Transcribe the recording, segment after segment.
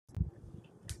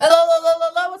Hello, hello, hello,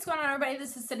 hello. What's going on, everybody?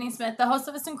 This is Sydney Smith, the host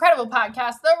of this incredible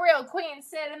podcast, The Real Queen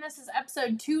Sid, and this is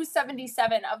episode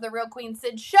 277 of The Real Queen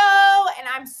Sid Show, and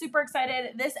I'm super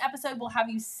excited. This episode will have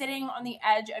you sitting on the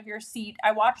edge of your seat.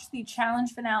 I watched the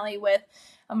challenge finale with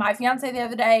my fiance the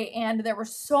other day, and there were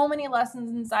so many lessons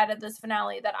inside of this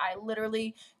finale that I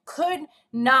literally could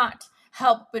not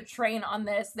help but train on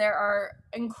this. There are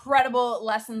incredible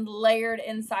lessons layered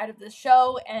inside of this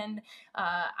show, and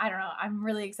I don't know, I'm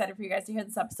really excited for you guys to hear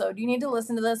this episode. You need to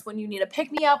listen to this when you need a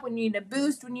pick-me-up, when you need a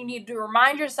boost, when you need to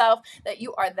remind yourself that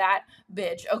you are that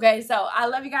bitch, okay? So I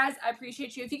love you guys. I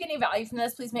appreciate you. If you get any value from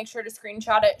this, please make sure to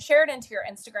screenshot it, share it into your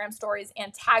Instagram stories,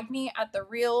 and tag me at The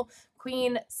Real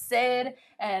Queen Sid,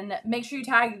 and make sure you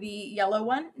tag the yellow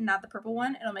one, not the purple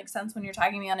one. It'll make sense when you're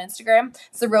tagging me on Instagram.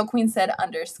 It's The Real Queen Sid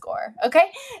 _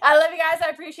 okay? I love you guys. I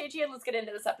appreciate you, and let's get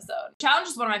into this episode. Challenge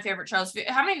is one of my favorite shows.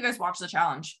 How many of you guys watch The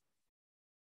Challenge?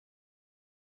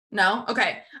 No?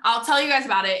 Okay. I'll tell you guys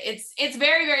about it. It's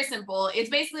very, very simple. It's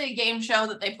basically a game show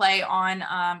that they play on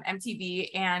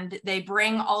MTV, and they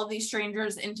bring all of these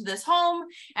strangers into this home,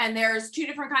 and there's two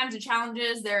different kinds of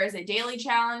challenges. There is a daily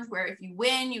challenge where if you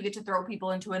win, you get to throw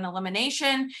people into an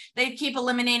elimination. They keep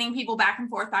eliminating people back and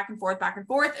forth, back and forth, back and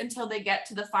forth until they get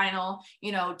to the final,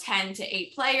 10 to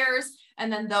 8 players. And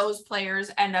then those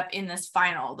players end up in this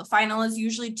final. The final is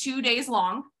usually 2 days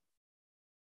long.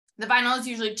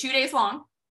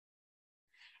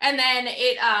 And then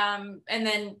and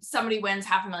then somebody wins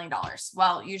 $500,000.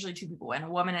 Well, usually 2 people win.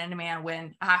 A woman and a man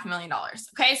win $500,000.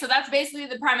 Okay, so that's basically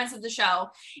the premise of the show.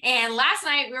 And last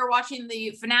night we were watching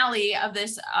the finale of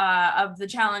this of the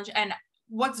challenge. And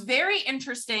what's very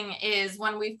interesting is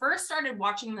when we first started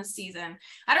watching this season,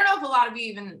 I don't know if a lot of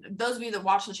you, even those of you that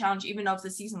watched the challenge, even know if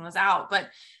the season was out, but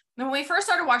when we first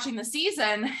started watching the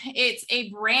season, it's a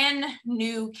brand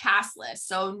new cast list.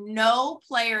 So no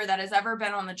player that has ever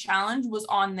been on the challenge was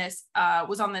on this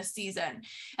season.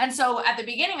 And so at the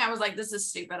beginning, I was like, this is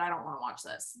stupid. I don't want to watch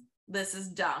this. This is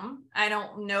dumb. I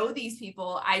don't know these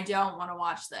people. I don't want to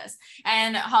watch this.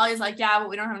 And Holly's like, yeah, but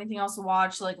we don't have anything else to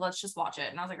watch. Like, let's just watch it.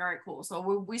 And I was like, all right, cool.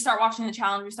 So we start watching the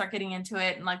challenge. We start getting into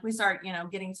it. And like, we start,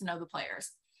 getting to know the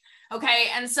players. Okay.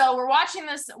 And so we're watching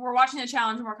the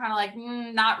challenge, and we're kind of like,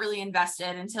 not really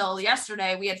invested until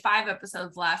yesterday. We had 5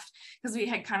 episodes left because we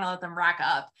had kind of let them rack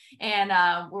up, and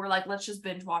we were like, let's just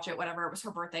binge watch it. Whatever. It was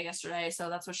her birthday yesterday. So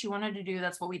that's what she wanted to do.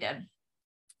 That's what we did.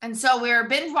 And so we're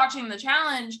binge watching the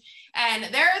challenge, and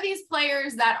there are these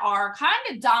players that are kind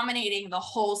of dominating the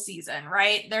whole season,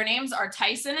 right? Their names are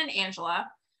Tyson and Angela.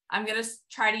 I'm going to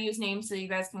try to use names so you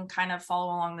guys can kind of follow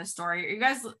along this story. Are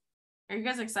you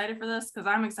guys excited for this? Because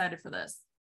I'm excited for this.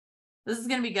 This is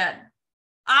going to be good.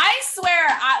 I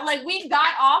swear, we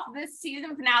got off this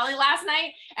season finale last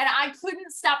night, and I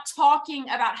couldn't stop talking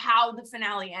about how the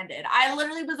finale ended. I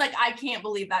literally was like, I can't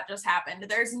believe that just happened.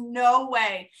 There's no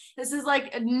way. This is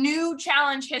like a new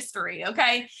challenge history.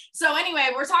 Okay. So anyway,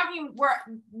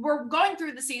 we're going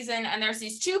through the season, and there's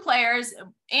these 2 players.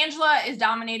 Angela is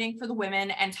dominating for the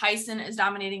women, and Tyson is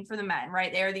dominating for the men,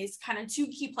 right? They are these kind of 2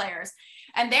 key players.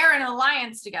 And they're in an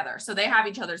alliance together, so they have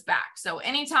each other's back. So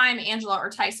anytime Angela or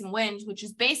Tyson wins, which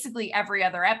is basically every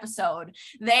other episode,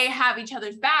 they have each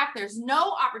other's back. There's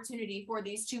no opportunity for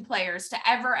these 2 players to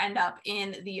ever end up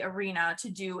in the arena to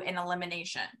do an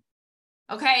elimination.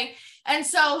 Okay. And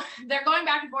so they're going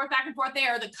back and forth, back and forth. They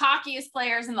are the cockiest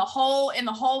players in the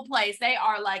whole place. They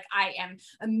are like, I am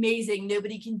amazing.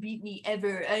 Nobody can beat me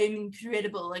ever. I'm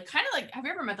incredible. Like, kind of like, have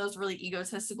you ever met those really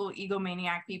egotistical,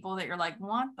 egomaniac people that you're like,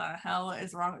 what the hell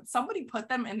is wrong? Somebody put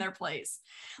them in their place.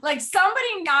 Like,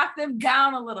 somebody knock them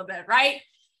down a little bit. Right.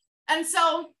 And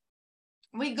so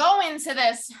we go into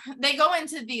this, they go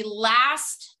into the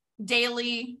last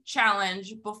daily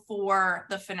challenge before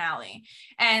the finale.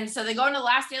 And so they go into the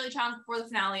last daily challenge before the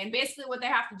finale. And basically what they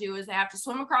have to do is they have to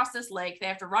swim across this lake. They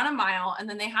have to run a mile, and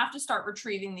then they have to start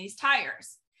retrieving these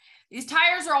tires. These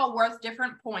tires are all worth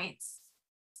different points.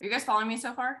 Are you guys following me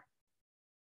so far?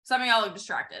 Some of y'all look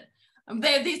distracted.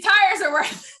 These tires are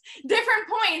worth different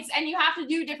points, and you have to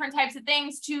do different types of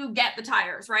things to get the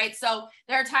tires, right? So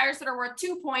there are tires that are worth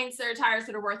 2 points. There are tires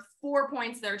that are worth 4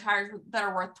 points. There are tires that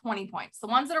are worth 20 points. The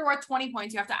ones that are worth 20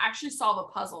 points, you have to actually solve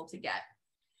a puzzle to get.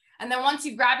 And then once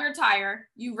you grab your tire,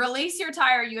 you release your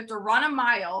tire, you have to run a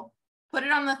mile, put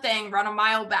it on the thing, run a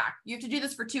mile back. You have to do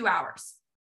this for 2 hours.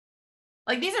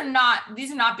 Like, these are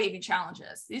not baby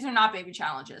challenges. These are not baby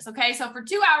challenges. Okay. So for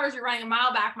 2 hours, you're running a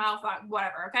mile back, mile back,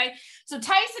 whatever. Okay. So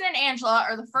Tyson and Angela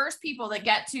are the first people that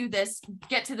get to this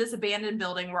abandoned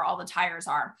building where all the tires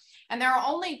are. And there are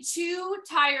only 2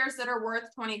 tires that are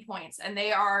worth 20 points, and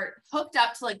they are hooked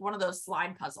up to like one of those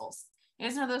slide puzzles. You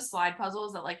guys know those slide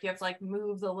puzzles that like you have to like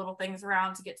move the little things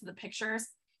around to get to the pictures?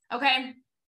 Okay.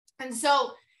 And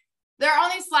so they're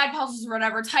on these slide puzzles or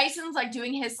whatever. Tyson's like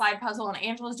doing his slide puzzle and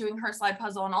Angela's doing her slide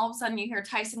puzzle. And all of a sudden you hear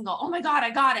Tyson go, oh my God,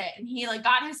 I got it. And he like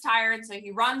got his tire. And so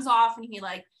he runs off and he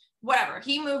like, whatever,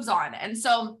 he moves on. And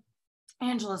so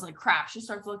Angela's like, crap. She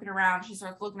starts looking around. She's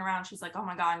like, oh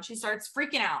my God. And she starts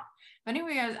freaking out.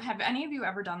 Have any of you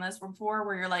ever done this before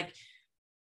where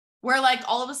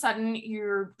all of a sudden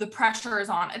the pressure is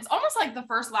on? It's almost like the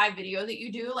first live video that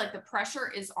you do, like the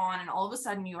pressure is on and all of a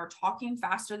sudden you are talking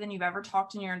faster than you've ever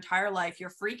talked in your entire life.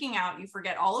 You're freaking out. You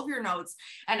forget all of your notes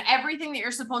and everything that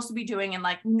you're supposed to be doing. And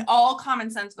like all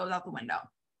common sense goes out the window.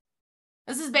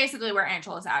 This is basically where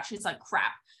Angela's at. She's like,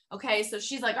 crap. Okay. So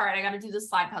she's like, all right, I got to do this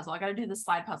slide puzzle. I got to do this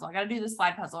slide puzzle. I got to do this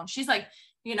slide puzzle. And she's like,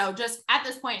 just at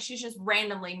this point, she's just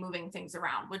randomly moving things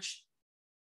around, which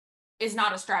is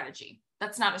not a strategy.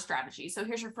 That's not a strategy. So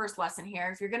here's your first lesson here.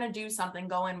 If you're going to do something,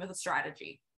 go in with a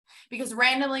strategy, because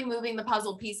randomly moving the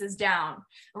puzzle pieces around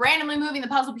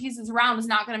is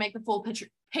not going to make the full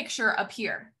picture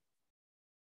appear.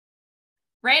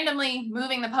 Randomly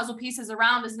moving the puzzle pieces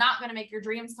around is not going to make your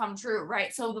dreams come true,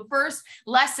 right? So the first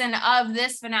lesson of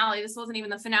this finale, this wasn't even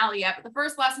the finale yet, but the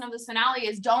first lesson of this finale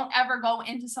is don't ever go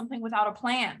into something without a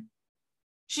plan.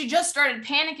 She just started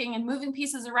panicking and moving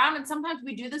pieces around. And sometimes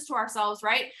we do this to ourselves,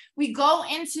 right? We go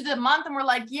into the month and we're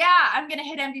like, yeah, I'm going to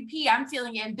hit MVP. I'm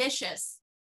feeling ambitious.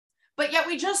 But yet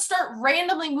we just start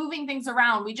randomly moving things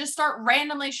around. We just start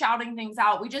randomly shouting things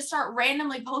out. We just start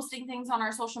randomly posting things on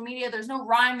our social media. There's no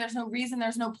rhyme. There's no reason.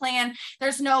 There's no plan.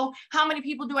 There's no, how many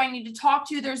people do I need to talk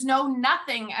to? There's no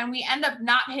nothing. And we end up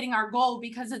not hitting our goal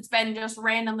because it's been just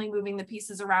randomly moving the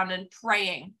pieces around and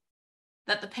praying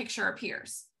that the picture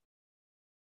appears.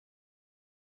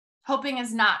 Hoping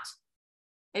is not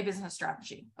a business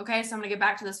strategy. Okay. So I'm going to get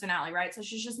back to this finale, right? So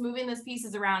she's just moving these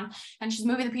pieces around and she's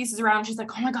moving the pieces around. She's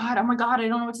like, oh my God, I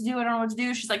don't know what to do. I don't know what to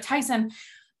do. She's like, Tyson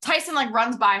like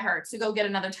runs by her to go get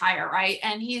another tire. Right.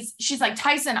 And she's like,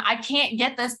 Tyson, I can't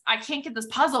get this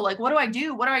puzzle. Like, what do I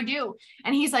do? What do I do?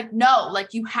 And he's like, no,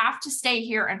 like you have to stay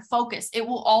here and focus. It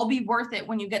will all be worth it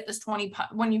when you get these 20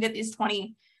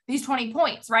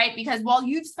 points, right? Because while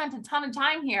you've spent a ton of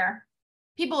time here,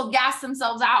 people have gassed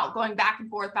themselves out going back and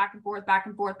forth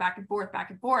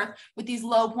with these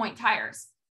low point tires.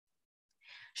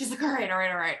 She's like, all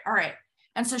right.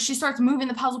 And so she starts moving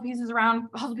the puzzle pieces around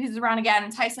again.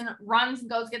 And Tyson runs and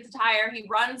goes, gets a tire. He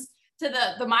runs to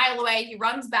the mile away. He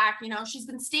runs back. She's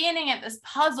been standing at this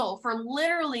puzzle for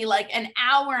literally like an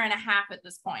hour and a half at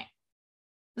this point.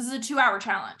 This is a 2-hour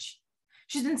challenge.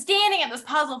 She's been standing at this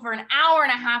puzzle for an hour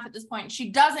and a half at this point.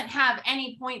 She doesn't have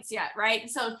any points yet, right?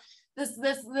 So this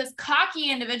cocky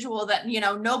individual that,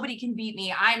 nobody can beat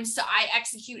me. I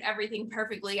execute everything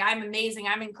perfectly. I'm amazing.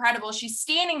 I'm incredible. She's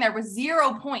standing there with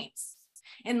 0 points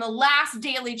in the last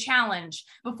daily challenge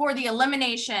before the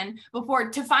elimination,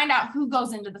 to find out who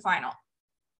goes into the final.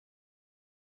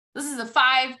 This is a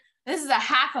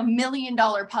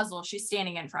 $500,000 puzzle she's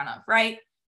standing in front of, right?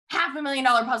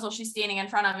 $500,000 puzzle she's standing in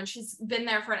front of, and she's been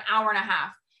there for an hour and a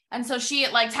half. And so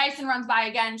Tyson runs by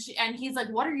again, and he's like,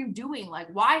 what are you doing? Like,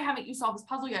 why haven't you solved this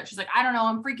puzzle yet? She's like, I don't know.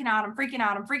 I'm freaking out.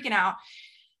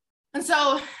 And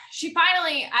so she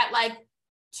finally at like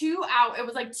 2 hours, it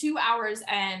was like 2 hours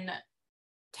and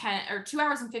 2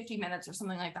 hours and 50 minutes or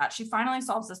something like that. She finally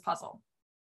solves this puzzle.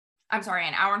 I'm sorry,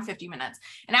 an hour and 50 minutes.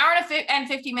 An hour and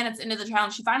 50 minutes into the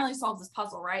challenge, she finally solves this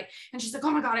puzzle, right? And she's like,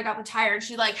 oh my God, I got the tire. And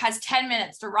she like has 10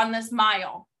 minutes to run this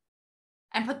mile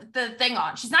and put the thing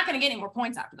on. She's not going to get any more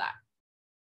points after that.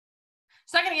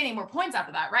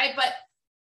 Right? But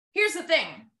here's the thing.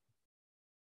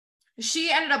 She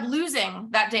ended up losing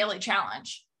that daily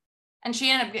challenge. And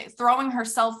she ended up throwing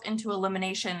herself into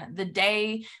elimination the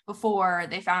day before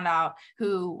they found out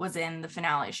who was in the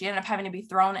finale. She ended up having to be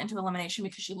thrown into elimination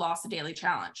because she lost the daily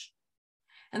challenge.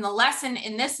 And the lesson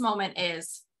in this moment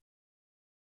is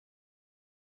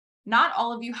not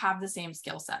all of you have the same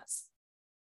skill sets.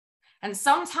 And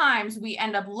sometimes we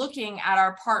end up looking at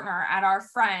our partner, at our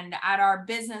friend, at our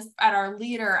business, at our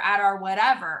leader, at our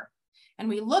whatever, and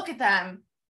we look at them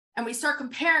and we start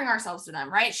comparing ourselves to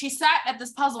them, right? She sat at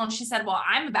this puzzle and she said, well,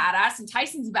 I'm a badass and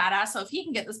Tyson's a badass. So if he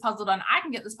can get this puzzle done, I can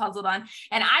get this puzzle done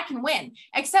and I can win.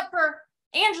 Except for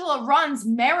Angela runs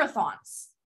marathons.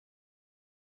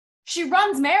 She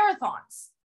runs marathons.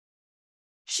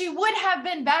 She would have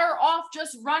been better off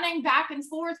just running back and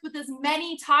forth with as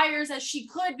many tires as she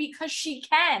could because she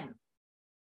can.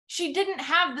 She didn't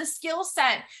have the skill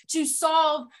set to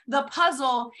solve the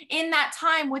puzzle in that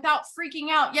time without freaking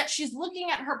out. Yet she's looking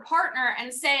at her partner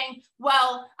and saying,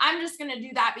 well, I'm just going to do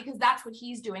that because that's what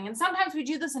he's doing. And sometimes we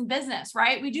do this in business,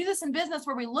 right? We do this in business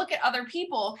where we look at other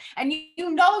people and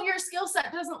you know your skill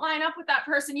set doesn't line up with that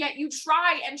person, yet you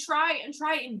try and try and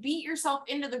try and beat yourself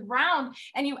into the ground,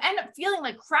 and you end up feeling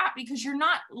like crap because you're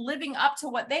not living up to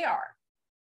what they are.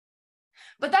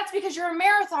 But that's because you're a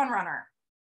marathon runner,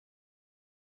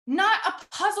 not a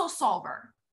puzzle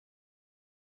solver.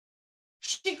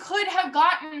 She could have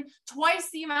gotten twice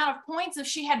the amount of points if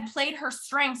she had played her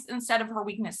strengths instead of her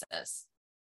weaknesses.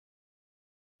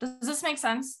 Does this make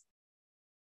sense?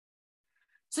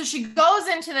 So she goes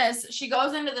into this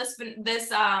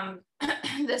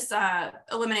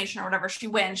elimination or whatever. She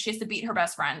wins. She has to beat her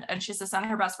best friend, and she has to send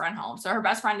her best friend home. So her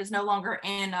best friend is no longer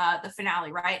in the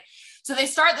finale, right? So they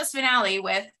start this finale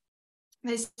with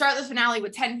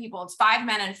 10 people. It's 5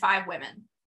 men and 5 women.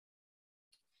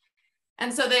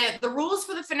 And so the rules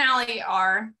for the finale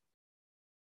are,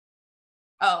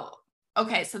 so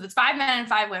it's 5 men and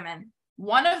 5 women.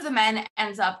 One of the men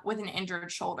ends up with an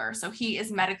injured shoulder. So he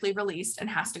is medically released and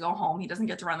has to go home. He doesn't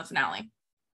get to run the finale.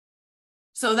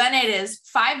 So then it is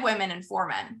 5 women and 4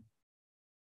 men.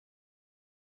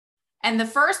 And the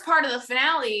first part of the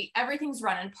finale, everything's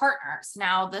run in partners.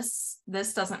 Now, this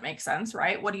doesn't make sense,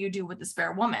 right? What do you do with the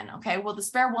spare woman? Okay, well, the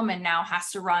spare woman now has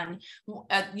to run.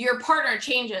 Your partner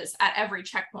changes at every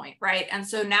checkpoint, right? And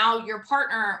so now your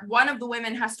partner, one of the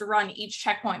women has to run each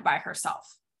checkpoint by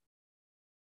herself.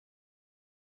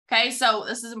 Okay, so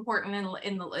this is important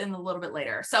in a little bit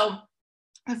later. So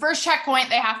the first checkpoint,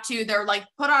 they're like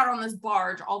put out on this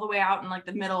barge all the way out in like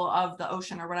the middle of the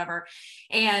ocean or whatever.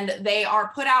 And they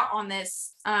are put out on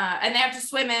this, and they have to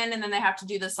swim in, and then they have to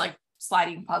do this like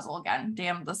sliding puzzle again.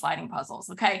 Damn the sliding puzzles.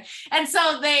 Okay. And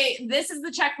so this is the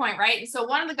checkpoint, right? So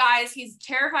one of the guys, he's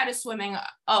terrified of swimming.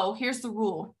 Oh, here's the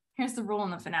rule. Here's the rule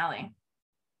in the finale.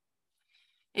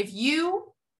 If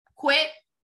you quit,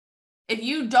 if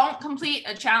you don't complete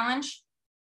a challenge,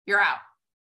 you're out.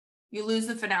 You lose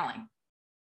the finale.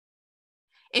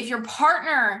 If your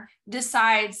partner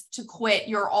decides to quit,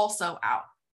 you're also out.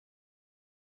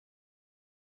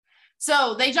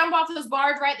 So they jump off this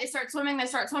barge, right? They start swimming.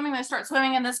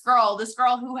 And this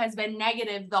girl who has been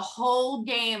negative the whole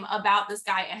game about this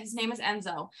guy, his name is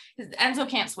Enzo. Enzo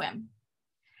can't swim.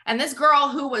 And this girl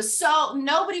who was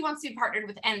nobody wants to be partnered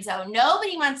with Enzo.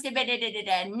 Nobody wants to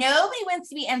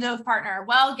be Enzo's partner.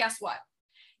 Well, guess what?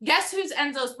 Guess who's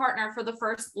Enzo's partner for the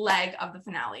first leg of the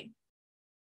finale?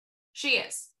 She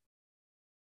is.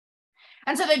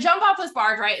 And so they jump off this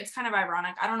barge, right? It's kind of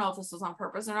ironic. I don't know if this was on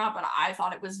purpose or not, but I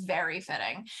thought it was very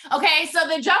fitting. Okay, so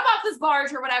they jump off this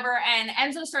barge or whatever, and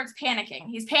Enzo starts panicking.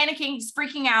 He's panicking. He's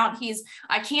freaking out.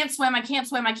 I can't swim. I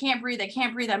can't breathe.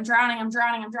 I'm drowning.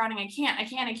 I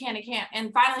can't.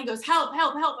 And finally he goes, help.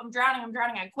 I'm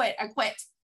drowning. I quit.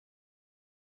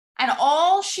 And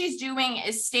all she's doing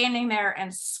is standing there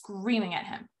and screaming at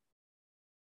him.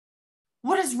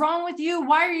 What is wrong with you?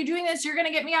 Why are you doing this? You're going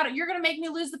to get me out. You're going to make me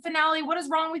lose the finale. What is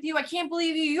wrong with you? I can't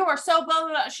believe you. You are so blah, blah,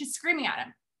 blah. She's screaming at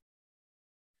him.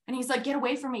 And he's like, get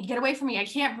away from me. I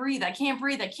can't breathe. I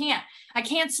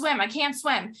can't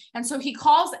swim. And so he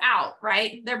calls out,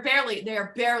 right? They're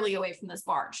barely away from this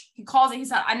barge. He calls it. He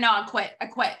said, I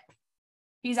quit.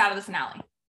 He's out of the finale.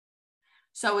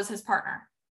 So is his partner.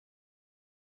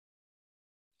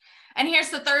 And here's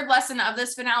the third lesson of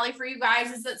this finale for you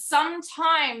guys, is that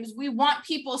sometimes we want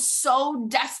people so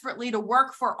desperately to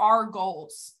work for our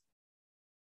goals,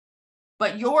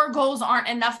 but your goals aren't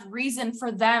enough reason for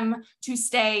them to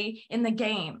stay in the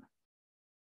game.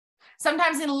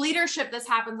 Sometimes in leadership, this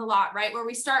happens a lot, right? Where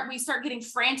we start getting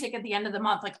frantic at the end of the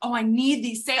month. Like, oh, I need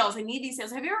these sales. Have you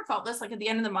ever felt this, like at the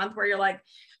end of the month where you're like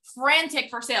frantic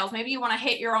for sales? Maybe you want to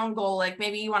hit your own goal. Like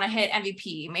maybe you want to hit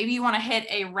MVP. Maybe you want to hit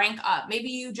a rank up. Maybe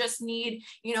you just need,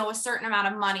 a certain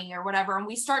amount of money or whatever. And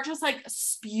we start just like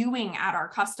spewing at our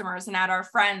customers and at our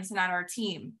friends and at our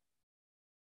team.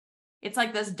 It's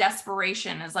like this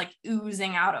desperation is like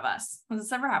oozing out of us. Has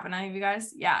this ever happened to any of you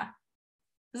guys? Yeah.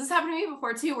 This has happened to me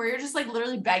before too, where you're just like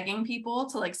literally begging people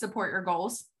to like support your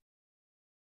goals.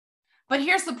 But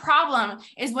here's the problem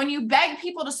is when you beg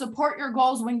people to support your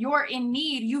goals when you're in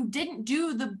need, you didn't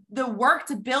do the work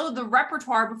to build the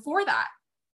repertoire before that.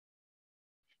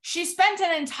 She spent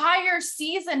an entire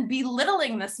season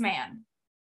belittling this man.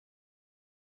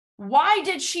 Why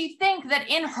did she think that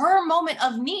in her moment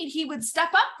of need, he would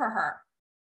step up for her?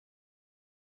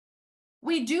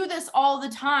 We do this all the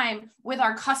time with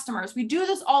our customers. We do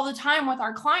this all the time with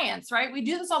our clients, right? We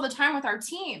do this all the time with our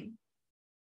team.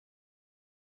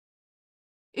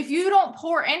 If you don't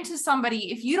pour into somebody,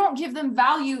 if you don't give them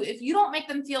value, if you don't make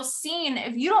them feel seen,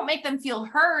 if you don't make them feel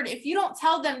heard, if you don't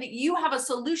tell them that you have a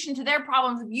solution to their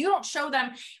problems, if you don't show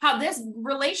them how this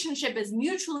relationship is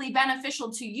mutually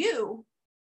beneficial to you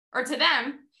or to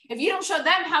them, if you don't show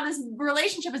them how this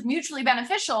relationship is mutually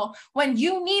beneficial, when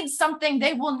you need something,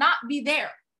 they will not be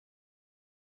there.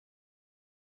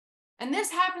 And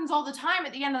this happens all the time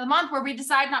at the end of the month where we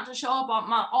decide not to show up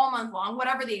all month long,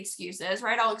 whatever the excuse is,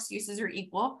 right? All excuses are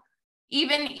equal.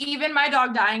 Even my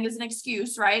dog dying is an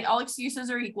excuse, right? All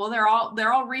excuses are equal. They're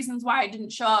all reasons why I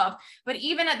didn't show up. But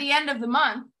even at the end of the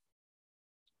month,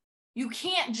 you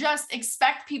can't just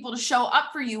expect people to show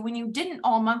up for you when you didn't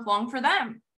all month long for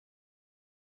them.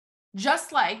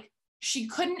 Just like she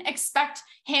couldn't expect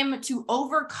him to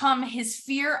overcome his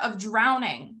fear of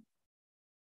drowning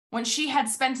when she had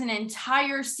spent an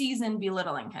entire season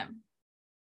belittling him.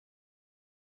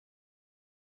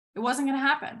 It wasn't going to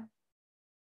happen.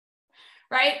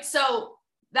 Right? So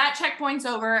that checkpoint's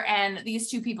over and these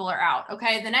two people are out.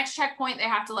 Okay. The next checkpoint, they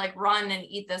have to like run and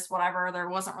eat this, whatever. There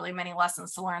wasn't really many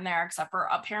lessons to learn there, except for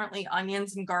apparently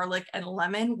onions and garlic and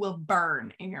lemon will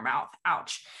burn in your mouth.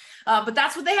 Ouch. But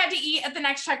that's what they had to eat at the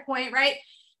next checkpoint, right?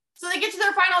 So they get to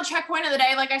their final checkpoint of the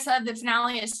day. Like I said, the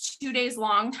finale is 2 days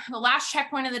long. The last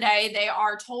checkpoint of the day, they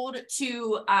are told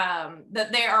to,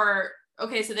 that they are,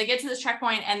 okay, so they get to this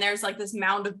checkpoint and there's like this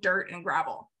mound of dirt and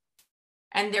gravel.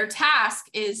 And their task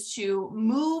is to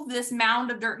move this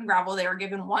mound of dirt and gravel. They are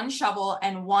given one shovel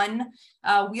and one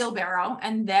wheelbarrow,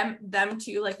 and them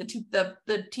two, like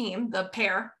the team, the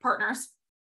pair partners,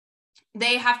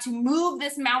 they have to move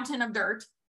this mountain of dirt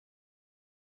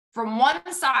from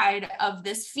one side of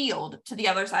this field to the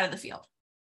other side of the field.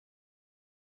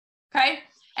 Okay.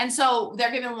 And so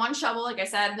they're given one shovel. Like I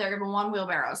said, they're given one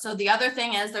wheelbarrow. So the other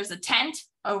thing is there's a tent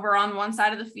over on one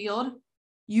side of the field.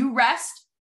 You rest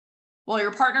while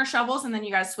your partner shovels, and then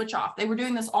you guys switch off. They were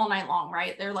doing this all night long,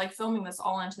 right? They're like filming this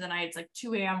all into the night. It's like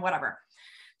 2 a.m., whatever.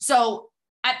 So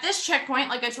at this checkpoint,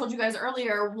 like I told you guys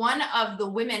earlier, one of the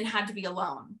women had to be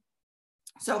alone.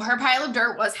 So her pile of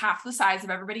dirt was half the size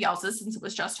of everybody else's since it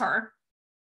was just her.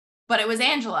 But it was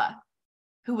Angela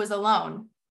who was alone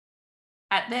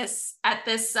at this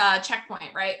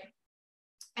checkpoint, right?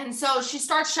 And so she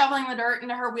starts shoveling the dirt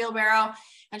into her wheelbarrow,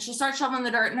 and she starts shoveling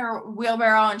the dirt in her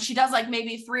wheelbarrow, and she does like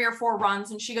maybe 3 or 4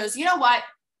 runs, and she goes, you know what?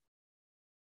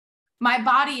 My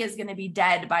body is going to be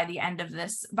dead by the end of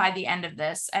this,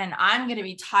 and I'm going to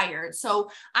be tired. So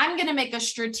I'm going to make a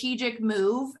strategic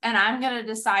move, and I'm going to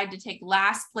decide to take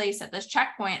last place at this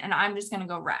checkpoint, and I'm just going to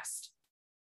go rest.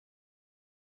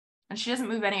 And she doesn't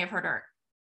move any of her dirt.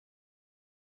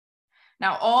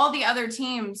 Now, all the other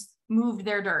teams moved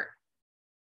their dirt.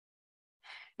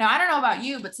 Now, I don't know about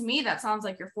you, but to me, that sounds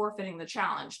like you're forfeiting the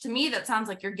challenge. To me, that sounds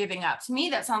like you're giving up. To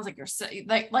me, that sounds like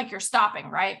you're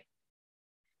stopping, right?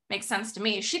 Makes sense to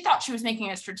me. She thought she was making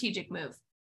a strategic move.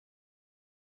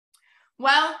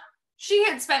 Well, she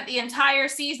had spent the entire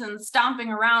season stomping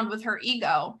around with her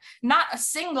ego. Not a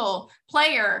single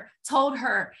player told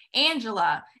her,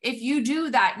 Angela, if you do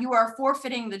that, you are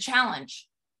forfeiting the challenge.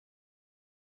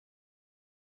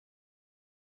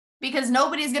 Because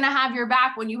nobody's going to have your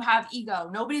back when you have ego.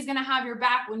 Nobody's going to have your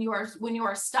back when you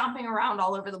are stomping around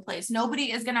all over the place.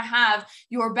 Nobody is going to have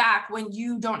your back when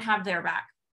you don't have their back.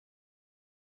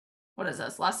 What is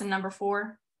this? Lesson number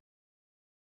 4.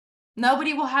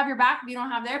 Nobody will have your back if you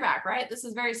don't have their back, right? This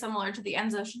is very similar to the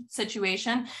Enzo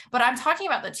situation, but I'm talking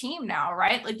about the team now,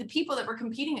 right? Like the people that were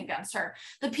competing against her,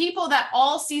 the people that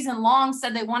all season long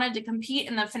said they wanted to compete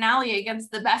in the finale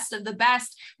against the best of the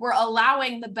best were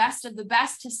allowing the best of the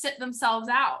best to sit themselves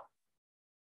out.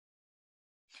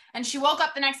 And she woke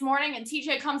up the next morning and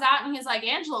TJ comes out and he's like,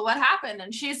 Angela, what happened?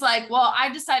 And she's like, well, I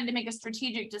decided to make a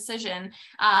strategic decision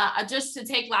just to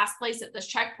take last place at this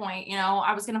checkpoint. You know,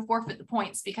 I was going to forfeit the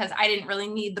points because I didn't really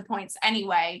need the points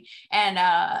anyway. And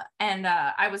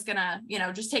I was going to, you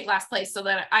know, just take last place so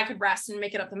that I could rest and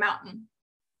make it up the mountain.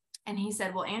 And he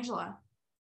said, well, Angela,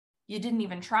 you didn't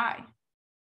even try.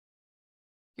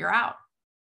 You're out.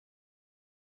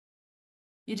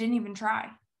 You didn't even try.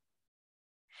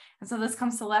 And so this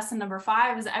comes to lesson number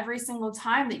 5 is every single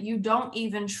time that you don't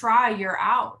even try, you're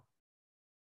out.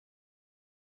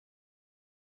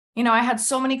 You know, I had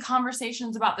so many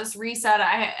conversations about this reset.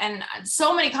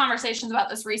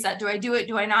 Do I do it?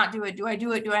 Do I not do it? Do I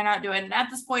do it? Do I not do it? And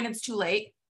at this point, it's too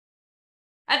late.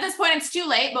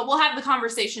 But we'll have the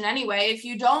conversation anyway. If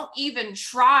you don't even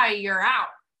try, you're out.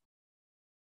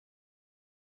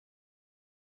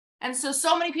 And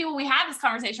so many people, we had this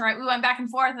conversation, right? We went back and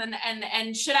forth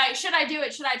and should I do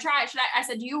it? Should I try? I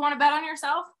said, do you want to bet on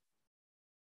yourself?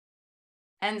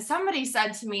 And somebody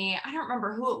said to me, I don't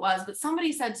remember who it was, but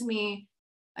somebody said to me,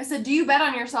 I said, do you bet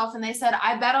on yourself? And they said,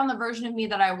 I bet on the version of me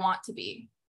that I want to be.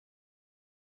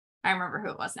 I remember who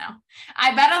it was now.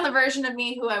 I bet on the version of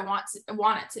me who I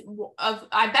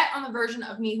I bet on the version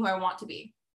of me who I want to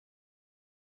be.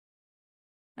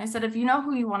 I said, if you know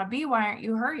who you want to be, why aren't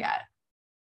you her yet?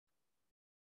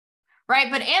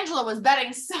 Right? But Angela was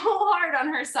betting so hard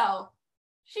on herself.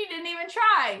 She didn't even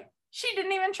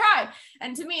try.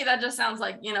 And to me, that just sounds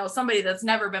like, you know, somebody that's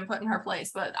never been put in her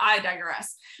place, but I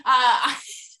digress.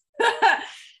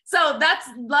 So that's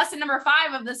lesson number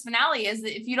 5 of this finale, is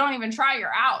that if you don't even try,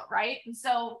 you're out, right? And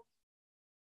so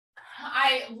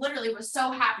I literally was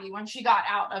so happy when she got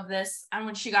out of this. And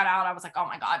when she got out, I was like, oh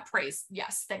my God, praise.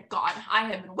 Yes, thank God. I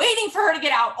have been waiting for her to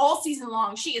get out all season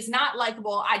long. She is not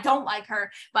likable. I don't like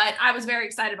her, but I was very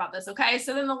excited about this. Okay.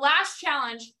 So then the last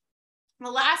challenge, the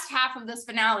last half of this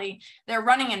finale, they're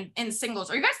running in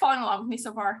singles. Are you guys following along with me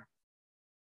so far?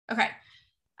 Okay.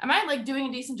 Am I like doing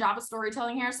a decent job of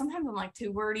storytelling here? Sometimes I'm like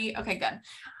too wordy. Okay, good.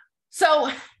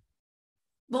 So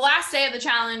the last day of the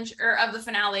challenge, or of the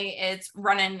finale, it's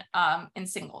running in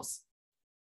singles.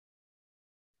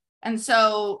 And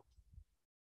so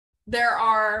there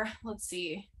are, let's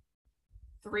see,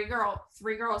 3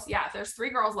 girls. Yeah, there's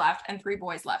 3 girls left and 3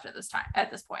 boys left at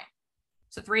this point.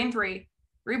 So 3 and 3.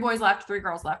 3 boys left, 3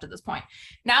 girls left at this point.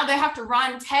 Now they have to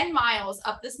run 10 miles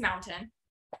up this mountain,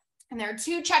 and there are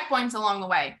 2 checkpoints along the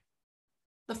way.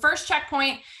 The first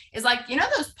checkpoint is like, you know,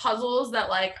 those puzzles that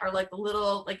like are like the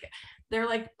little, like, they're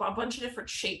like a bunch of different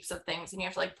shapes of things, and you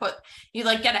have to like you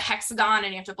like get a hexagon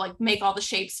and you have to like make all the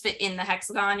shapes fit in the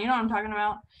hexagon. You know what I'm talking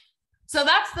about? So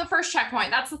that's the first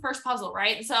checkpoint. That's the first puzzle,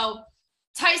 right? So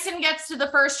Tyson gets to the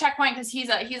first checkpoint because he's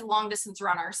a long distance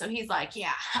runner. So he's like,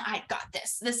 yeah, I got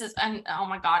this. And oh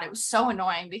my God, it was so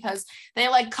annoying because they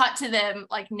like cut to them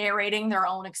like narrating their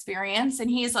own experience. And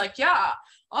he's like, yeah,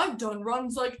 I've done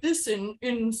runs like this in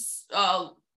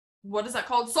what is that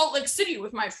called? Salt Lake City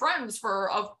with my friends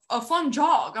for a fun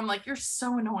jog. I'm like, you're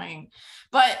so annoying.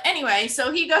 But anyway,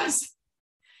 so he gets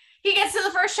to the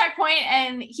first checkpoint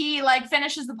and he like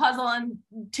finishes the puzzle in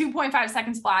 2.5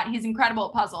 seconds flat. He's incredible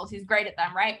at puzzles. He's great at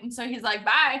them, right? And so he's like,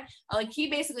 bye. Like, he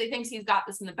basically thinks he's got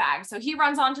this in the bag. So he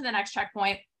runs on to the next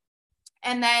checkpoint.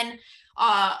 And then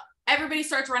everybody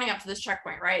starts running up to this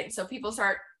checkpoint, right? And so people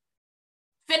start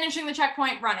finishing the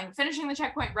checkpoint, running, finishing the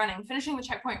checkpoint, running, finishing the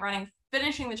checkpoint, running,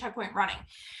 finishing the checkpoint, running.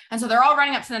 And so they're all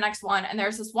running up to the next one. And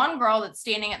there's this one girl that's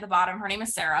standing at the bottom. Her name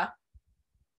is Sarah.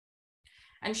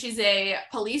 And she's a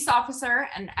police officer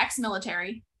and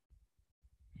ex-military.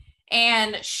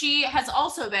 And she has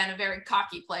also been a very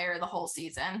cocky player the whole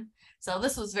season. So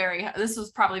this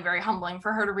was probably very humbling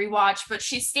for her to rewatch, but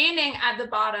she's standing at the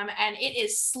bottom and it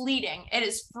is sleeting. It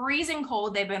is freezing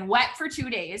cold. They've been wet for 2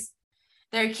 days.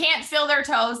 They can't feel their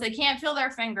toes. They can't feel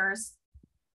their fingers.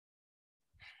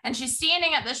 And she's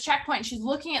standing at this checkpoint. She's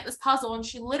looking at this puzzle and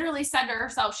she literally said to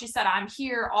herself, she said, I'm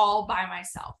here all by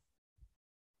myself.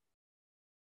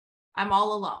 I'm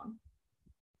all alone.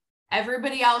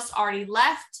 Everybody else already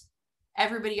left.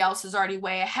 Everybody else is already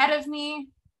way ahead of me.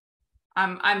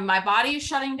 My body is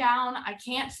shutting down. I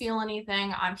can't feel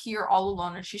anything. I'm here all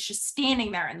alone. And she's just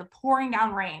standing there in the pouring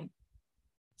down rain,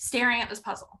 staring at this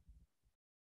puzzle,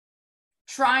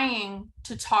 trying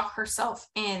to talk herself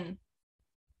in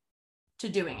to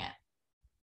doing it.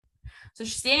 So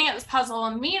she's standing at this puzzle,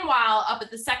 and meanwhile, up at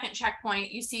the second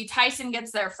checkpoint, you see Tyson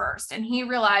gets there first, and he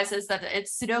realizes that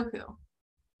it's Sudoku.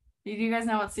 Do you guys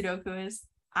know what Sudoku is?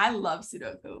 I love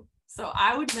Sudoku. So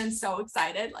I would have been so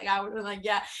excited. Like, I would have been like,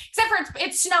 yeah, except for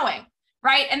it's snowing,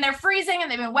 right? And they're freezing, and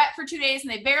they've been wet for 2 days,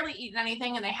 and they barely eaten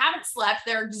anything, and they haven't slept.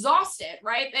 They're exhausted,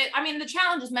 right? The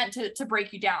challenge is meant to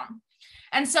break you down.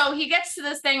 And so he gets to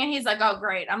this thing, and he's like, oh,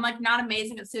 great. I'm like not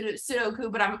amazing at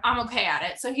Sudoku, but I'm okay at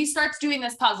it. So he starts doing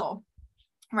this puzzle.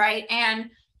 Right. And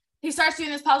he starts doing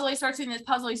this puzzle.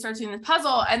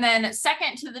 And then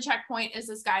second to the checkpoint is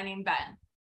this guy named Ben.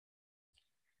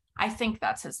 I think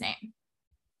that's his name.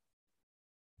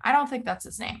 I don't think that's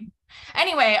his name.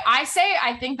 Anyway, I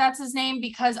think that's his name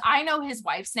because I know his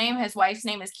wife's name. His wife's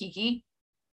name is Kiki.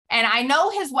 And I know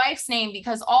his wife's name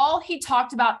because all he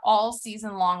talked about all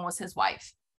season long was his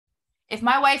wife. If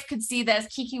my wife could see this,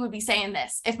 Kiki would be saying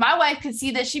this. If my wife could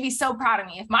see this, she'd be so proud of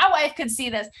me. If my wife could see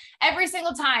this, every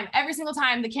single time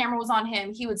the camera was on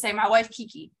him, he would say, my wife,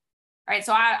 Kiki. Right.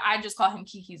 So I just call him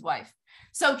Kiki's wife.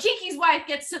 So Kiki's wife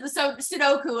gets to the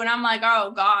Sudoku, and I'm like,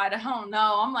 oh God, oh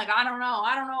no. I'm like, I don't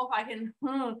know if I can.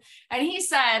 And he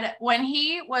said when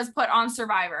he was put on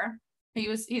Survivor,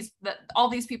 all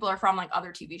these people are from like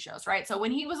other TV shows, right? So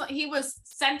when he was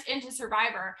sent into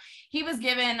Survivor, he was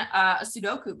given a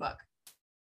Sudoku book.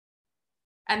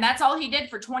 And that's all he did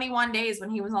for 21 days when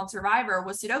he was on Survivor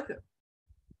was Sudoku.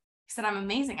 He said, I'm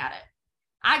amazing at it.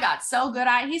 I got so good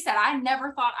at it. He said, I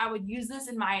never thought I would use this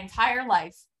in my entire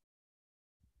life.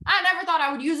 I never thought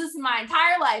I would use this in my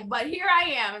entire life, but here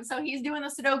I am. And so he's doing the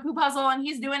Sudoku puzzle and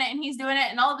he's doing it and he's doing it.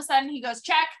 And all of a sudden he goes,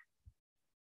 check.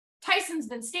 Tyson's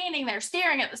been standing there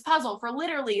staring at this puzzle for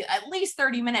literally at least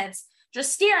 30 minutes,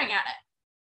 just staring at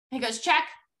it. He goes, check.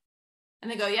 And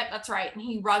they go, yep, that's right. And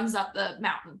he runs up the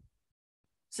mountain.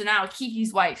 So now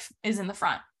Kiki's wife is in the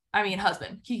front. I mean,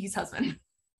 husband, Kiki's husband.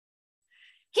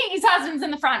 Kiki's husband's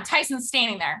in the front. Tyson's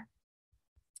standing there.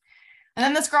 And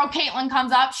then this girl, Caitlin,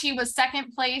 comes up. She was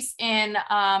second place in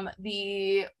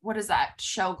what is that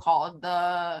show called?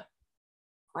 The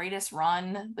Greatest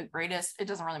Run, the Greatest, it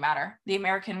doesn't really matter. The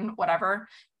American whatever.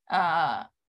 I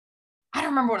don't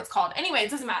remember what it's called. Anyway, it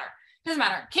doesn't matter. Doesn't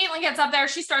matter. Caitlin gets up there.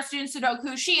 She starts doing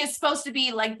Sudoku. She is supposed to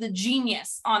be like the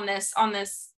genius on this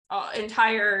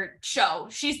entire show.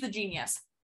 She's the genius.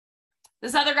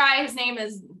 This other guy, his name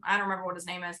is, I don't remember what his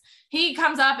name is. He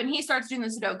comes up and he starts doing the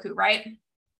Sudoku, right?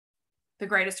 The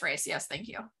Greatest Race. Yes, thank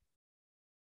you.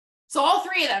 So all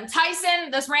three of them, Tyson,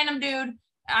 this random dude,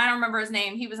 I don't remember his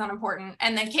name. He was unimportant.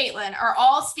 And then Caitlin are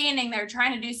all standing there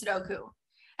trying to do Sudoku.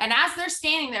 And as they're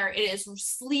standing there, it is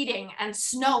sleeting and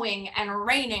snowing and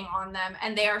raining on them.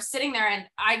 And they are sitting there and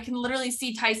I can literally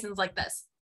see Tyson's like this.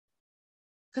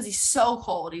 Because he's so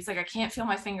cold. He's like, I can't feel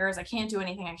my fingers. I can't do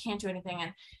anything. I can't do anything.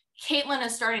 And Caitlin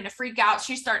is starting to freak out.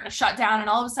 She's starting to shut down. And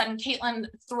all of a sudden, Caitlin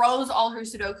throws all her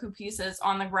Sudoku pieces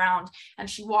on the ground and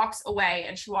she walks away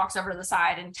and she walks over to the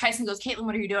side. And Tyson goes, Caitlin,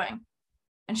 what are you doing?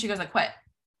 And she goes, I quit.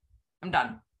 I'm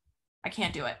done. I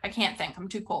can't do it. I can't think. I'm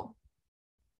too cold.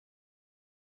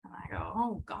 And I go,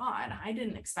 oh God, I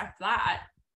didn't expect that.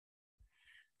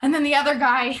 And then the other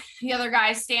guy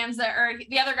stands there, or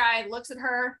the other guy looks at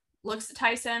her, looks at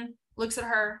Tyson, looks at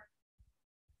her.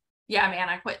 Yeah, man,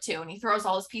 I quit too. And he throws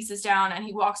all his pieces down and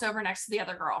he walks over next to the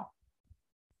other girl.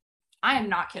 I am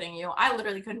not kidding you. I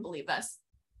literally couldn't believe this.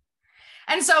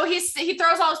 And so he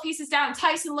throws all his pieces down.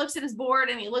 Tyson looks at his board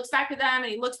and he looks back at them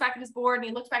and he looks back at his board and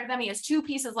he looks back at them. He has 2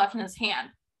 pieces left in his hand.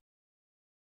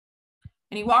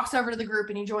 And he walks over to the group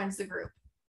and he joins the group.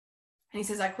 And he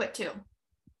says, I quit too.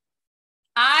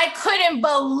 I couldn't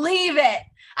believe it.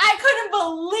 I couldn't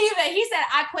believe it. He said,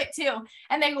 I quit too.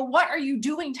 And they go, what are you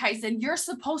doing, Tyson? You're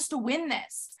supposed to win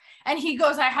this. And he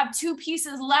goes, I have 2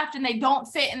 pieces left and they don't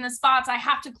fit in the spots. I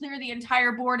have to clear the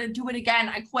entire board and do it again.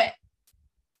 I quit.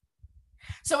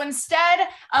 So instead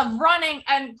of running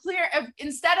and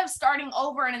instead of starting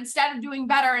over and instead of doing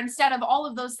better, instead of all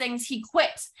of those things, he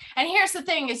quit. And here's the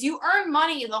thing is you earn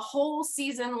money the whole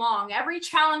season long. Every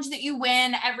challenge that you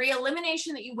win, every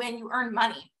elimination that you win, you earn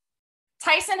money.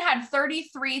 Tyson had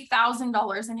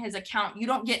 $33,000 in his account. You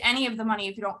don't get any of the money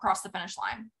if you don't cross the finish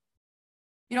line.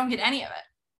 You don't get any of it.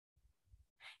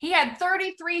 He had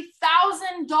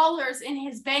 $33,000 in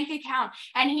his bank account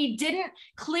and he didn't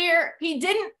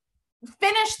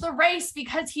finish the race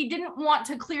because he didn't want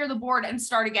to clear the board and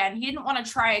start again. He didn't want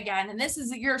to try again. And this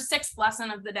is your 6th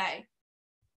lesson of the day.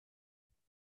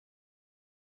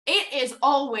 It is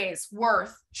always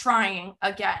worth trying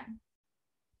again.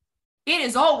 It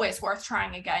is always worth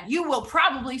trying again. You will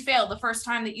probably fail the first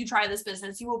time that you try this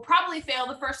business. You will probably fail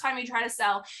the first time you try to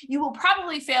sell. You will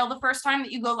probably fail the first time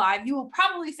that you go live. You will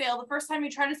probably fail the first time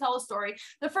you try to tell a story.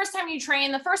 The first time you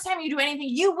train, the first time you do anything,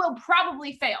 you will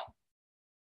probably fail.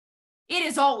 It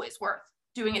is always worth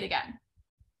doing it again.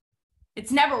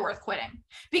 It's never worth quitting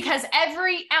because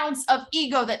every ounce of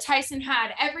ego that Tyson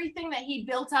had, everything that he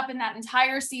built up in that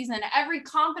entire season, every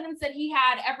confidence that he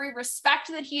had, every respect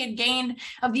that he had gained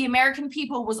of the American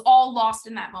people was all lost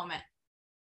in that moment.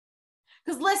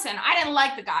 Because listen, I didn't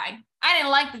like the guy.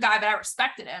 But I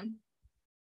respected him.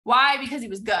 Why? Because he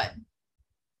was good.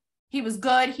 He was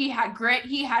good. He had grit.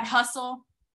 He had hustle.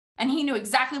 And he knew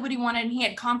exactly what he wanted and he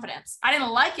had confidence. I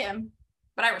didn't like him,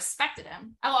 but I respected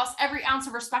him. I lost every ounce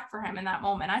of respect for him in that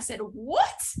moment. I said,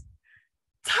 what?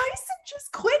 Tyson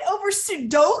just quit over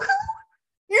Sudoku?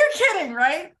 You're kidding,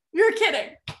 right? You're kidding.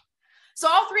 So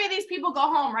all 3 of these people go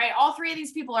home, right? All 3 of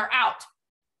these people are out.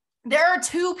 There are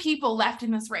 2 people left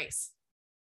in this race.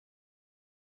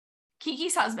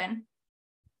 Kiki's husband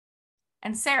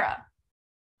and Sarah,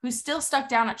 who's still stuck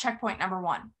down at checkpoint number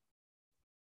 1.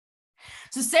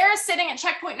 So Sarah's sitting at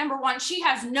checkpoint number 1. She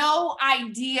has no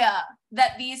idea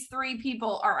that these 3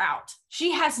 people are out.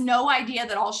 She has no idea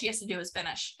that all she has to do is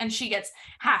finish and she gets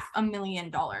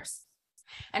 $500,000.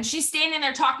 And she's standing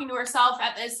there talking to herself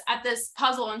at this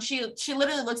puzzle. And she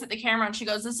literally looks at the camera and she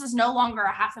goes, this is no longer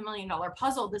a $500,000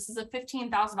 puzzle. This is a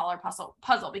 $15,000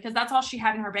 puzzle because that's all she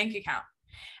had in her bank account.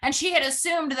 And she had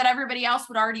assumed that everybody else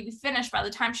would already be finished by the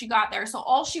time she got there. So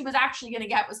all she was actually going to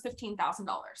get was $15,000.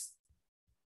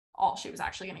 All she was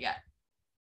actually going to get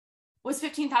was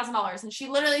 $15,000. And she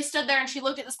literally stood there and she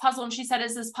looked at this puzzle and she said,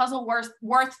 is this puzzle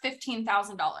worth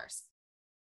 $15,000?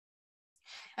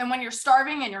 And when you're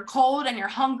starving and you're cold and you're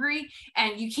hungry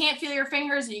and you can't feel your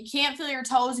fingers and you can't feel your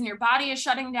toes and your body is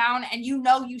shutting down and you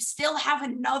know you still have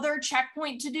another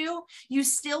checkpoint to do, you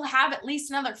still have at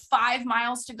least another 5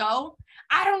 miles to go,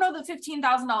 I don't know that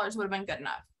 $15,000 would have been good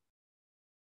enough.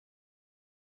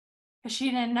 Because she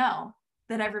didn't know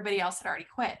that everybody else had already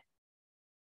quit.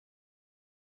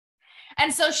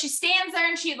 And so she stands there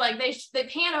and she like, they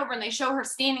pan over and they show her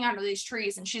standing under these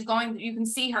trees and she's going, you can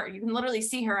see her, you can literally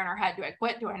see her in her head. Do I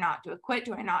quit? Do I not? Do I quit?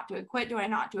 Do I not? Do I quit? Do I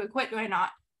not? Do I quit? Do I not?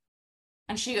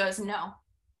 And she goes, no,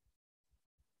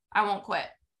 I won't quit.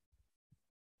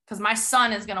 Because my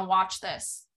son is going to watch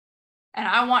this. And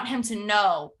I want him to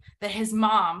know that his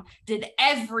mom did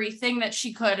everything that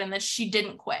she could and that she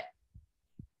didn't quit.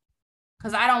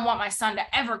 Because I don't want my son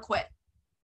to ever quit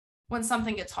when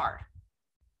something gets hard.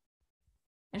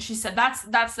 And she said, that's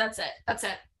it. That's it.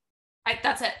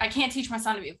 That's it. I can't teach my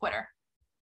son to be a quitter.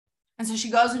 And so she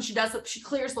goes and she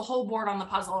clears the whole board on the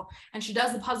puzzle and she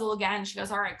does the puzzle again. She goes,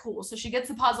 all right, cool. So she gets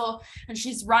the puzzle and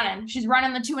she's running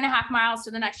the 2.5 miles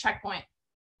to the next checkpoint.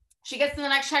 She gets to the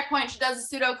next checkpoint. She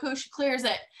does a Sudoku. She clears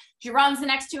it. She runs the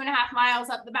next 2.5 miles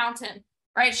up the mountain,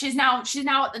 right? She's now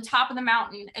at the top of the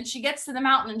mountain and she gets to the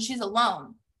mountain and she's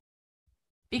alone.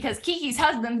 Because Kiki's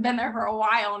husband's been there for a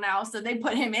while now. So they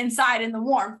put him inside in the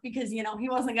warmth because, you know, he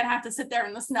wasn't going to have to sit there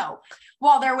in the snow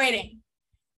while they're waiting.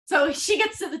 So she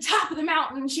gets to the top of the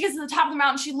mountain. She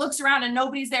looks around and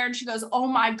nobody's there. And she goes, oh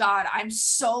my God, I'm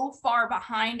so far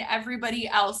behind everybody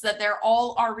else that they're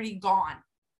all already gone.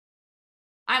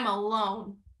 I'm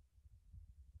alone.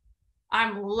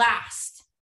 I'm last.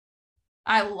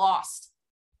 I lost.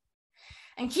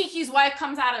 And Kiki's wife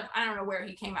comes out of, I don't know where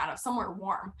he came out of, somewhere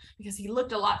warm because he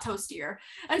looked a lot toastier.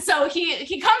 And so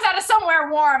he comes out of somewhere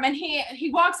warm and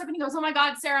he walks up and he goes, oh my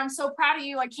God, Sarah, I'm so proud of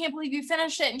you. I can't believe you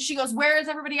finished it. And she goes, where is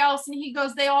everybody else? And he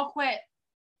goes, they all quit.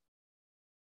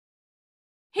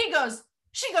 She goes,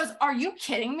 are you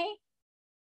kidding me?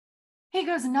 He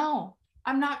goes, no,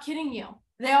 I'm not kidding you.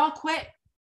 They all quit.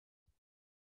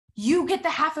 You get the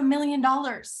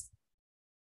 $500,000.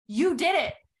 You did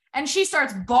it. And she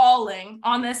starts bawling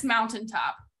on this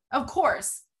mountaintop. Of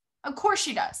course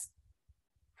she does.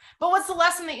 But what's the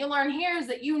lesson that you learn here is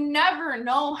that you never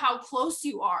know how close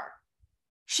you are.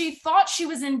 She thought she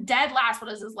was in dead last. What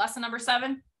is this, lesson number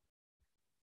 7?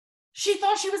 She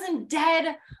thought she was in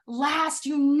dead last.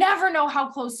 You never know how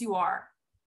close you are.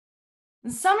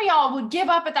 And some of y'all would give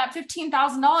up at that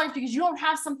 $15,000 because you don't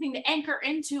have something to anchor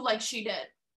into like she did.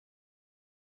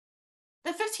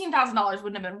 The $15,000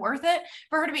 wouldn't have been worth it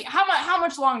for her to be. How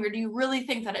much longer do you really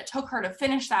think that it took her to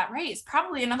finish that race?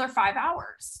 Probably another 5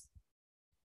 hours.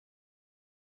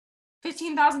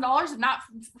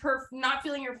 $15,000 for not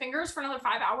feeling your fingers for another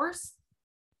 5 hours.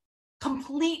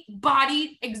 Complete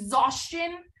body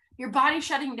exhaustion, your body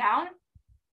shutting down.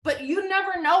 But you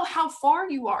never know how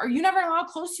far you are. You never know how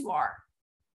close you are.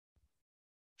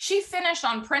 She finished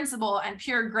on principle and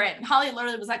pure grit. And Holly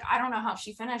literally was like, I don't know how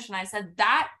she finished. And I said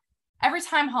that. Every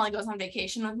time Holly goes on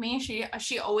vacation with me,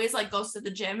 she always like goes to the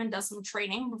gym and does some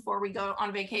training before we go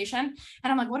on vacation.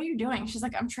 And I'm like, what are you doing? She's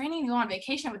like, I'm training to go on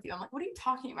vacation with you. I'm like, what are you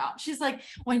talking about? She's like,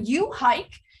 when you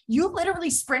hike, you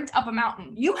literally sprint up a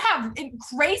mountain. You have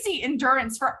crazy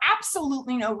endurance for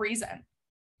absolutely no reason.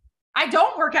 I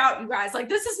don't work out, you guys. Like,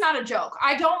 this is not a joke.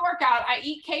 I don't work out. I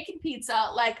eat cake and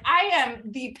pizza. Like, I am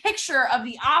the picture of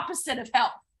the opposite of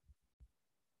health.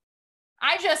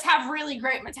 I just have really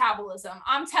great metabolism.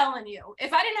 I'm telling you,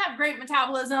 if I didn't have great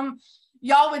metabolism,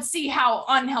 y'all would see how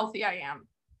unhealthy I am.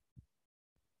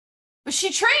 But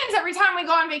she trains every time we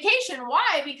go on vacation.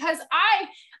 Why? Because I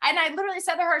literally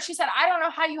said to her, she said, I don't know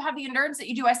how you have the endurance that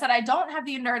you do. I said, I don't have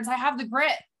the endurance. I have the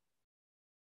grit.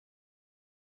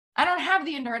 I don't have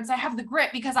the endurance. I have the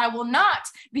grit because I will not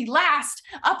be last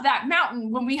up that mountain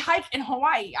when we hike in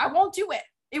Hawaii. I won't do it.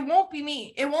 It won't be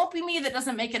me. It won't be me that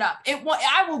doesn't make it up.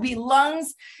 I will be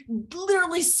lungs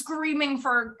literally screaming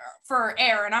for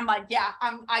air. And I'm like, yeah,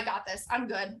 I got this. I'm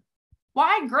good.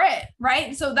 Why grit?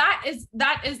 Right? So that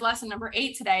is lesson number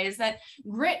 8 today, is that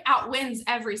grit outwins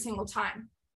every single time.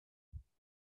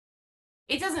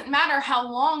 It doesn't matter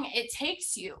how long it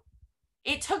takes you.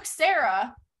 It took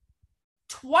Sarah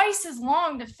twice as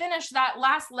long to finish that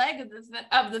last leg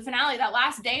of the finale, that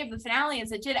last day of the finale,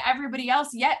 as it did everybody else,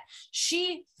 yet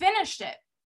she finished it.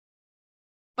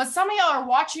 But some of y'all are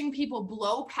watching people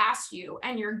blow past you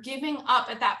and you're giving up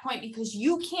at that point because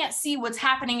you can't see what's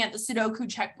happening at the Sudoku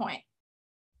checkpoint.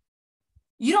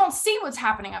 You don't see what's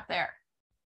happening up there.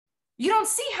 You don't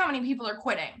see how many people are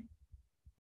quitting.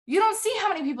 You don't see how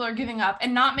many people are giving up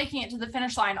and not making it to the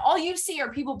finish line. All you see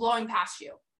are people blowing past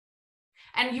you.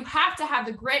 And you have to have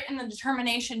the grit and the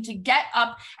determination to get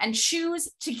up and choose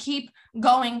to keep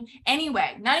going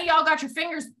anyway. None of y'all got your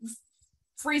fingers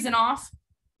freezing off.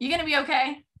 You're going to be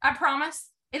okay. I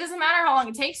promise. It doesn't matter how long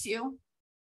it takes you.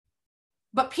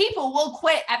 But people will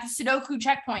quit at the Sudoku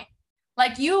checkpoint.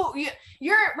 Like you're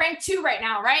at rank 2 right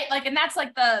now, right? Like, and that's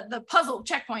like the puzzle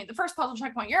checkpoint, the first puzzle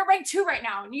checkpoint. You're at rank 2 right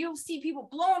now, and you see people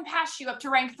blowing past you up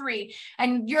to rank 3,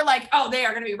 and you're like, oh, they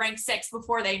are going to be rank 6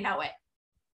 before they know it.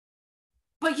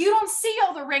 But you don't see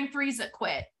all the rank 3s that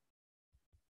quit.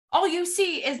 All you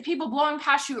see is people blowing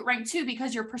past you at rank 2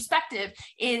 because your perspective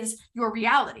is your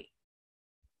reality.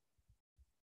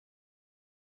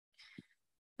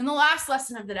 And the last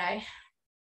lesson of the day,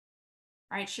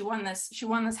 right? She won this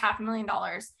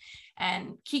 $500,000,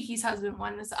 and Kiki's husband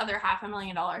won this other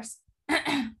 $500,000.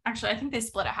 Actually, I think they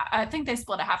split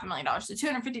 $500,000, so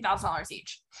 $250,000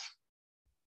 each.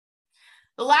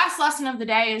 The last lesson of the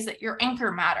day is that your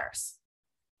anchor matters.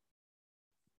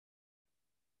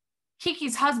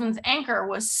 Kiki's husband's anchor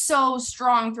was so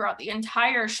strong throughout the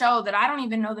entire show that I don't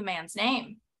even know the man's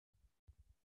name.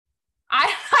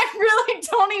 I really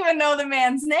don't even know the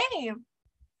man's name.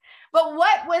 But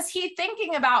what was he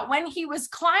thinking about when he was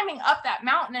climbing up that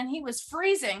mountain and he was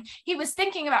freezing? He was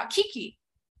thinking about Kiki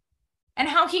and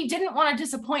how he didn't want to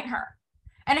disappoint her,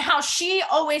 and how she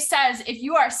always says, if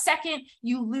you are second,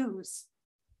 you lose.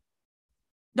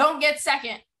 Don't get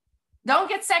second. Don't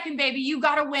get second, baby. You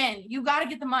got to win. You got to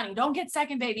get the money. Don't get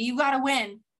second, baby. You got to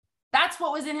win. That's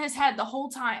what was in his head the whole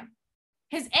time.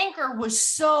 His anchor was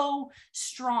so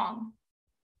strong.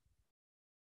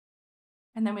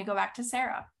 And then we go back to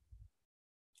Sarah.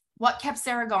 What kept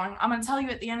Sarah going? I'm going to tell you,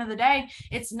 at the end of the day,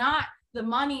 it's not the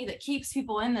money that keeps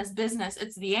people in this business.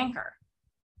 It's the anchor.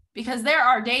 Because there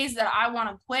are days that I want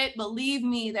to quit. Believe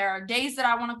me, there are days that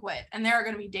I want to quit. And there are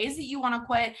going to be days that you want to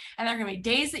quit. And there are going to be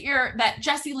days that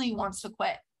Jessie Lee wants to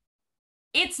quit.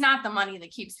 It's not the money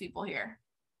that keeps people here.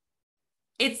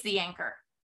 It's the anchor.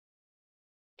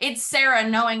 It's Sarah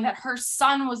knowing that her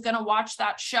son was going to watch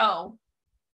that show,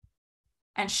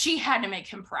 and she had to make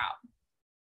him proud.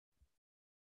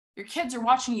 Your kids are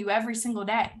watching you every single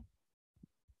day.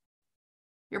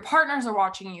 Your partners are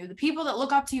watching you. The people that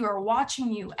look up to you are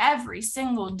watching you every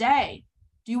single day.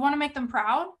 Do you want to make them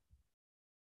proud?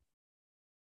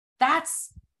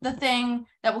 That's the thing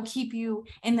that will keep you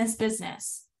in this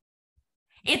business.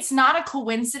 It's not a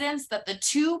coincidence that the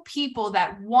two people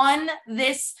that won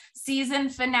this season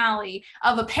finale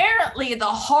of apparently the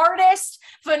hardest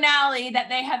finale that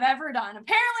they have ever done.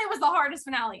 Apparently it was the hardest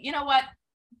finale. You know what?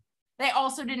 They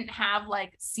also didn't have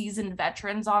like seasoned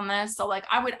veterans on this. So like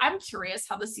I'm curious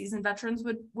how the seasoned veterans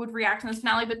would react in this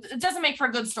finale, but it doesn't make for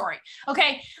a good story.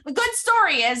 Okay. The good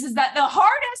story is that the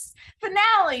hardest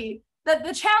finale that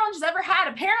the challenge has ever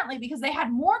had, apparently, because they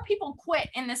had more people quit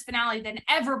in this finale than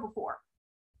ever before.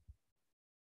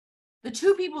 The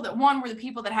two people that won were the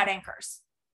people that had anchors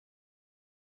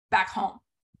back home,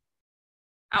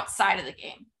 outside of the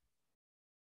game,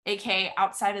 aka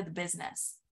outside of the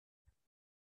business.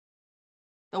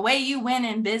 The way you win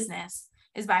in business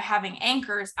is by having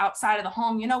anchors outside of the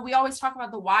home. You know, we always talk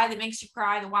about the why that makes you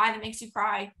cry, the why that makes you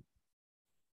cry.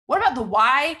 What about the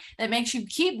why that makes you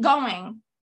keep going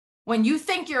when you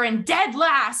think you're in dead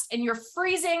last and you're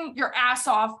freezing your ass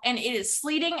off and it is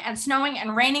sleeting and snowing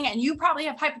and raining and you probably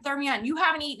have hypothermia and you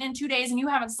haven't eaten in 2 days and you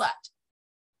haven't slept?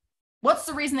 What's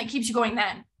the reason that keeps you going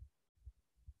then?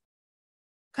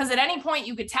 Because at any point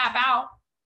you could tap out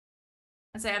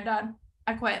and say, I'm done.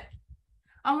 I quit.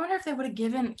 I wonder if they would have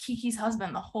given Kiki's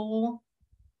husband the whole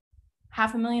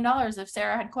 $500,000 if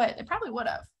Sarah had quit. They probably would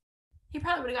have. He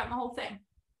probably would have gotten the whole thing.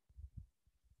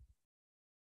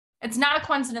 It's not a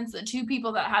coincidence that two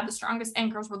people that had the strongest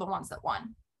anchors were the ones that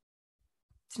won.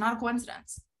 It's not a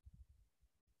coincidence.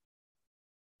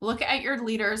 Look at your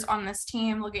leaders on this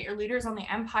team, look at your leaders on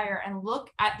the empire, and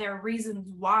look at their reasons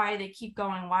why they keep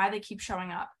going, why they keep showing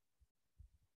up.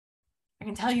 I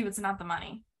can tell you it's not the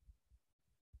money.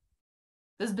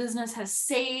 This business has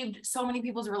saved so many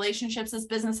people's relationships. This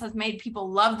business has made people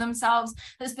love themselves.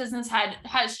 This business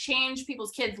has changed people's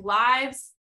kids'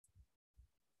 lives.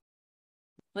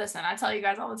 Listen, I tell you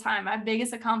guys all the time, my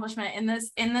biggest accomplishment in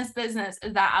this business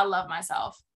is that I love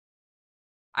myself.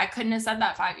 I couldn't have said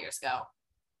that 5 years ago.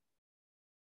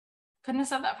 Couldn't have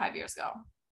said that 5 years ago.